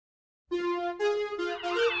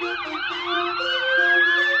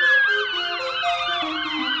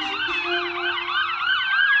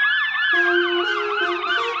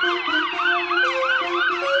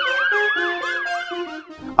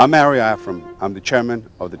I'm Mario Afram. I'm the chairman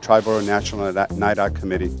of the Triborough National Night Out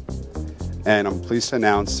Committee, and I'm pleased to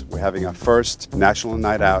announce we're having our first National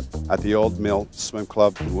Night Out at the Old Mill Swim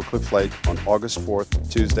Club in Woodcliff Lake on August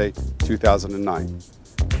 4th, Tuesday, 2009.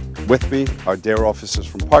 With me are DARE officers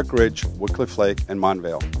from Park Ridge, Woodcliff Lake, and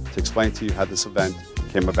Montvale to explain to you how this event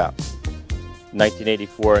came about.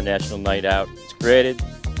 1984 National Night Out was created.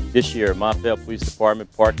 This year, Montvale Police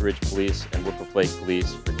Department, Park Ridge Police, and Woodcliff Lake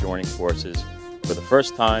Police are joining forces for the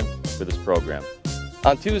first time for this program.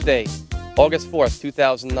 On Tuesday, August 4th,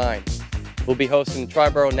 2009, we'll be hosting the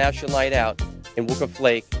Triborough National Night Out in Woodcliff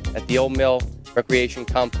Lake at the Old Mill Recreation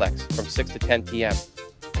Complex from 6 to 10 p.m.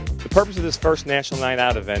 The purpose of this first National Night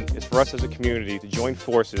Out event is for us as a community to join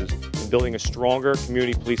forces in building a stronger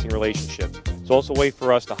community policing relationship. It's also a way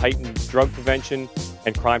for us to heighten drug prevention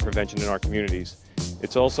and crime prevention in our communities.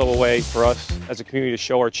 It's also a way for us as a community to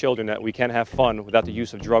show our children that we can have fun without the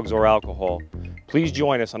use of drugs or alcohol. Please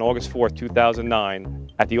join us on August 4th,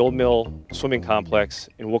 2009 at the Old Mill Swimming Complex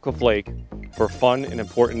in Woodcliff Lake for a fun and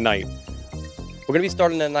important night. We're going to be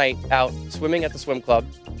starting the night out swimming at the swim club.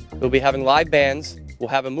 We'll be having live bands. We'll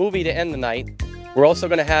have a movie to end the night. We're also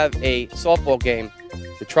going to have a softball game,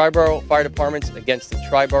 the Triborough Fire Departments against the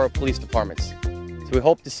Triborough Police Departments. So we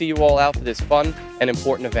hope to see you all out for this fun and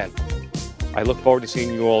important event. I look forward to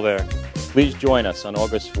seeing you all there. Please join us on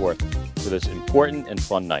August 4th for this important and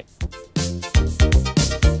fun night.